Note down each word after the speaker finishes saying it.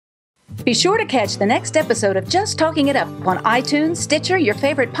Be sure to catch the next episode of Just Talking It Up on iTunes, Stitcher, your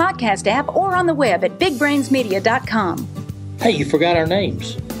favorite podcast app, or on the web at bigbrainsmedia.com. Hey, you forgot our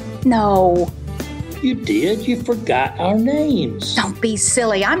names. No. You did. You forgot our names. Don't be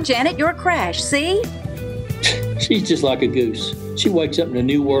silly. I'm Janet, you're Crash, see? She's just like a goose. She wakes up in a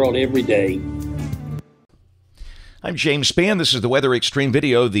new world every day. I'm James Spann. This is the Weather Xtreme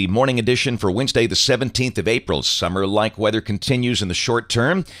video, the morning edition for Wednesday, the 17th of April. Summer-like weather continues in the short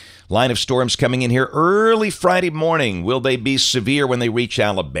term. Line of storms coming in here early Friday morning. Will they be severe when they reach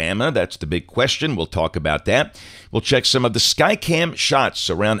Alabama? That's the big question. We'll talk about that. We'll check some of the Skycam shots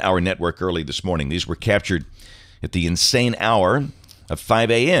around our network early this morning. These were captured at the insane hour of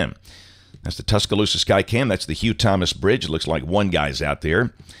 5 a.m. That's the Tuscaloosa Skycam. That's the Hugh Thomas Bridge. It looks like one guy's out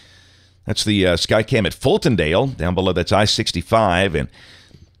there. That's the Skycam at Fultondale. Down below, that's I-65. And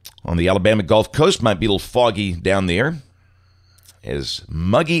on the Alabama Gulf Coast, might be a little foggy down there as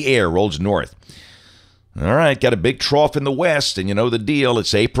muggy air rolls north. All right, got a big trough in the west, and you know the deal.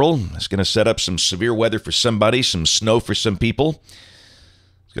 It's April. It's going to set up some severe weather for somebody, some snow for some people.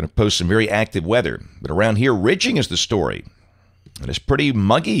 It's going to post some very active weather. But around here, ridging is the story. And it's pretty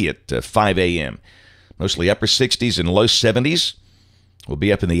muggy at 5 a.m. Mostly upper 60s and low 70s. We'll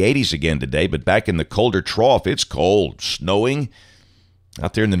be up in the 80s again today, but back in the colder trough, it's cold, snowing.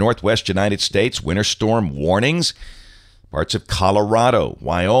 Out there in the northwest United States, winter storm warnings. Parts of Colorado,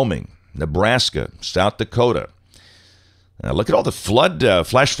 Wyoming, Nebraska, South Dakota. Look at all the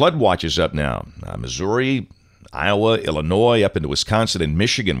flash flood watches up now. Missouri, Iowa, Illinois, up into Wisconsin and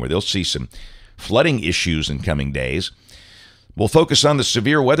Michigan, where they'll see some flooding issues in coming days. We'll focus on the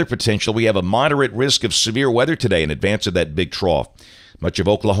severe weather potential. We have a moderate risk of severe weather today in advance of that big trough. Much of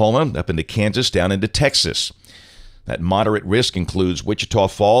Oklahoma, up into Kansas, down into Texas. That moderate risk includes Wichita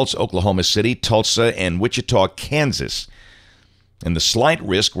Falls, Oklahoma City, Tulsa, and Wichita, Kansas. And the slight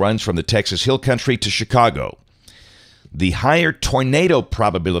risk runs from the Texas Hill Country to Chicago. The higher tornado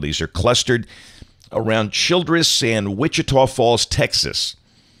probabilities are clustered around Childress and Wichita Falls, Texas.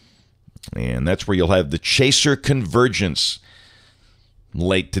 And that's where you'll have the Chaser convergence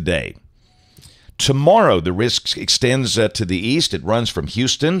late today. Tomorrow, the risk extends to the east. It runs from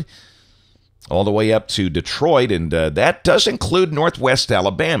Houston all the way up to Detroit, and that does include northwest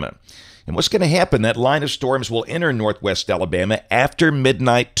Alabama. And what's going to happen, that line of storms will enter northwest Alabama after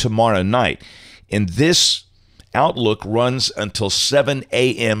midnight tomorrow night. And this outlook runs until 7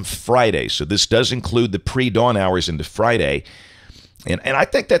 a.m. Friday. So this does include the pre-dawn hours into Friday. And I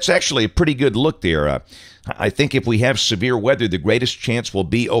think that's actually a pretty good look there. I think if we have severe weather, the greatest chance will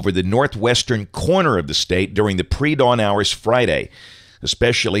be over the northwestern corner of the state during the pre-dawn hours Friday,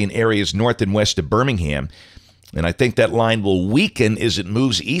 especially in areas north and west of Birmingham. And I think that line will weaken as it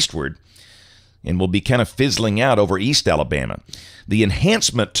moves eastward and will be kind of fizzling out over East Alabama. The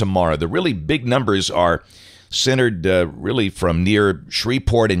enhancement tomorrow, the really big numbers are centered really from near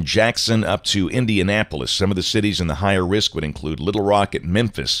Shreveport and Jackson up to Indianapolis. Some of the cities in the higher risk would include Little Rock and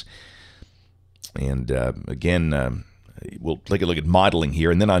Memphis. And again, we'll take a look at modeling here.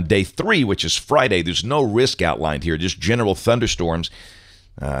 And then on day 3, which is Friday, there's no risk outlined here, just general thunderstorms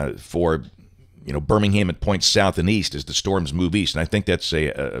for Birmingham and points south and east as the storms move east. And I think that's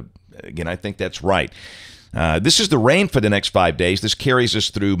I think that's right. This is the rain for the next 5 days. This carries us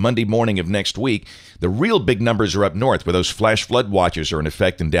through Monday morning of next week. The real big numbers are up north, where those flash flood watches are in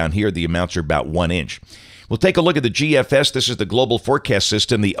effect, and down here the amounts are about 1 inch. We'll take a look at the GFS. This is the Global Forecast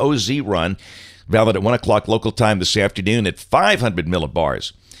System, the OZ run, valid at 1 o'clock local time this afternoon at 500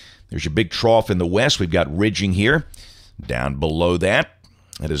 millibars. There's your big trough in the west. We've got ridging here. Down below that,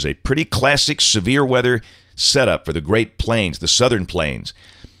 that is a pretty classic severe weather setup for the Great Plains, the Southern Plains.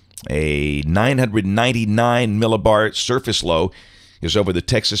 A 999 millibar surface low is over the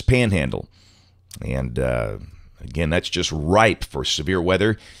Texas Panhandle. And again, that's just ripe for severe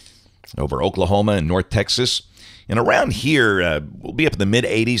weather over Oklahoma and North Texas. And around here, we'll be up in the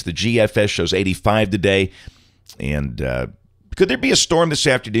mid-80s. The GFS shows 85 today. And could there be a storm this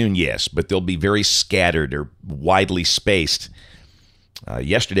afternoon? Yes, but they'll be very scattered or widely spaced.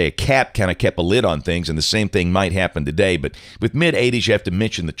 Yesterday, a cap kind of kept a lid on things, and the same thing might happen today. But with mid-80s, you have to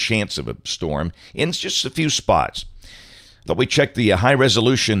mention the chance of a storm in just a few spots. Thought we checked the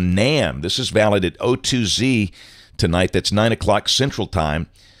high-resolution NAM. This is valid at 02Z tonight. That's 9 o'clock Central Time.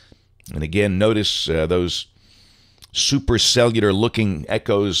 And again, notice those supercellular-looking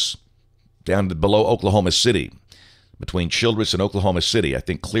echoes down below Oklahoma City, between Childress and Oklahoma City. I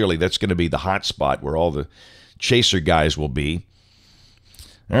think clearly that's going to be the hot spot where all the chaser guys will be.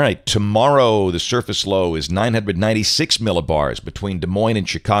 All right, tomorrow the surface low is 996 millibars between Des Moines and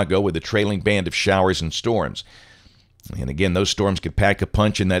Chicago with a trailing band of showers and storms. And again, those storms could pack a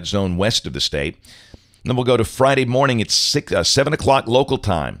punch in that zone west of the state. And then we'll go to Friday morning at 7 o'clock local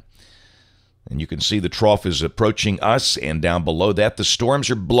time. And you can see the trough is approaching us, and down below that, the storms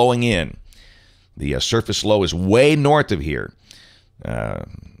are blowing in. The surface low is way north of here,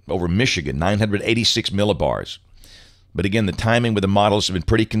 over Michigan, 986 millibars. But again, the timing with the models have been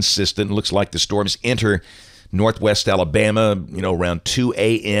pretty consistent. It looks like the storms enter northwest Alabama, around 2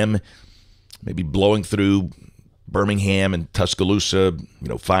 a.m., maybe blowing through Birmingham and Tuscaloosa,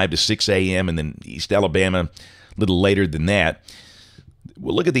 5 to 6 a.m., and then East Alabama a little later than that.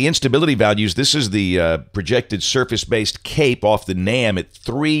 We'll look at the instability values. This is the projected surface-based CAPE off the NAM at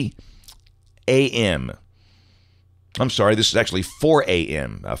 3 a.m. I'm sorry, this is actually 4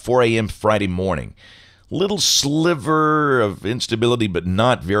 a.m., 4 a.m. Friday morning. Little sliver of instability, but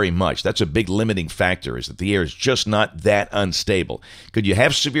not very much. That's a big limiting factor, is that the air is just not that unstable. Could you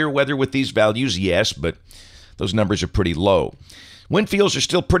have severe weather with these values? Yes, but those numbers are pretty low. Wind fields are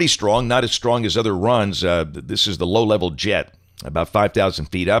still pretty strong, not as strong as other runs. This is the low-level jet, about 5,000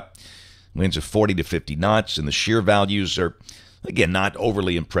 feet up. Winds of 40 to 50 knots, and the shear values are, again, not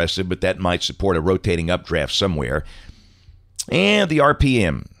overly impressive, but that might support a rotating updraft somewhere. And the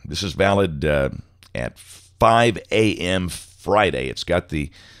RPM, this is valid at 5 a.m. Friday. It's got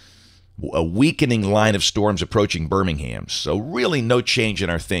a weakening line of storms approaching Birmingham, so really no change in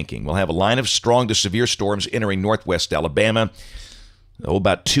our thinking. We'll have a line of strong to severe storms entering northwest Alabama,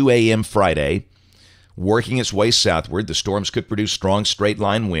 about 2 a.m. Friday. Working its way southward, the storms could produce strong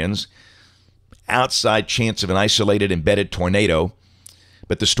straight-line winds, outside chance of an isolated embedded tornado,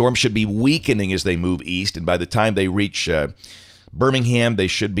 but the storm should be weakening as they move east, and by the time they reach Birmingham, they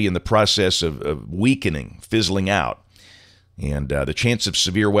should be in the process of weakening, fizzling out. And the chance of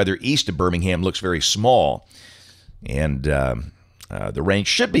severe weather east of Birmingham looks very small. And the rain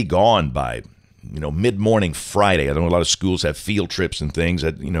should be gone by, mid-morning Friday. I know a lot of schools have field trips and things.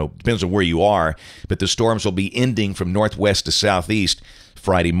 That, depends on where you are. But the storms will be ending from northwest to southeast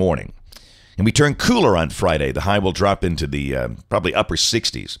Friday morning. And we turn cooler on Friday. The high will drop into the probably upper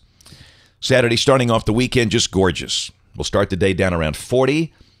 60s. Saturday, starting off the weekend, just gorgeous. We'll start the day down around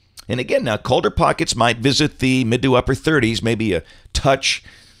 40. And again, now colder pockets might visit the mid to upper 30s, maybe a touch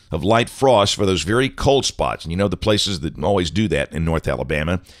of light frost for those very cold spots. And the places that always do that in North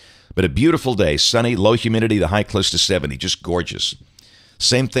Alabama. But a beautiful day, sunny, low humidity, the high close to 70, just gorgeous.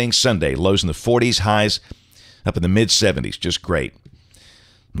 Same thing Sunday, lows in the 40s, highs up in the mid-70s, just great.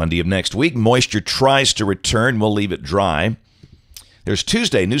 Monday of next week, moisture tries to return. We'll leave it dry. There's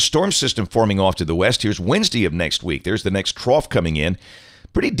Tuesday, new storm system forming off to the west. Here's Wednesday of next week. There's the next trough coming in.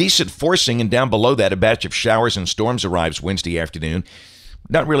 Pretty decent forcing, and down below that, a batch of showers and storms arrives Wednesday afternoon.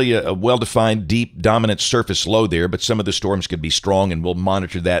 Not really a well-defined, deep, dominant surface low there, but some of the storms could be strong, and we'll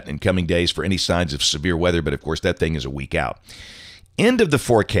monitor that in coming days for any signs of severe weather, but of course that thing is a week out. End of the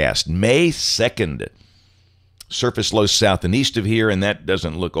forecast, May 2nd. Surface low south and east of here, and that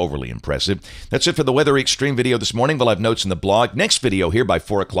doesn't look overly impressive. That's it for the Weather Xtreme video this morning. We'll have notes in the blog. Next video here by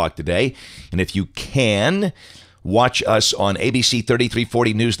 4 o'clock today. And if you can, watch us on ABC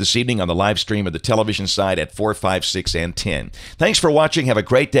 3340 News this evening on the live stream of the television side at 4, 5, 6, and 10. Thanks for watching. Have a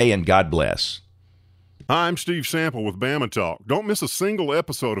great day, and God bless. I'm Steve Sample with Bama Talk. Don't miss a single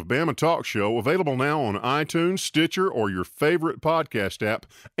episode of Bama Talk Show, available now on iTunes, Stitcher, or your favorite podcast app,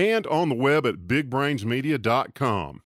 and on the web at bigbrainsmedia.com.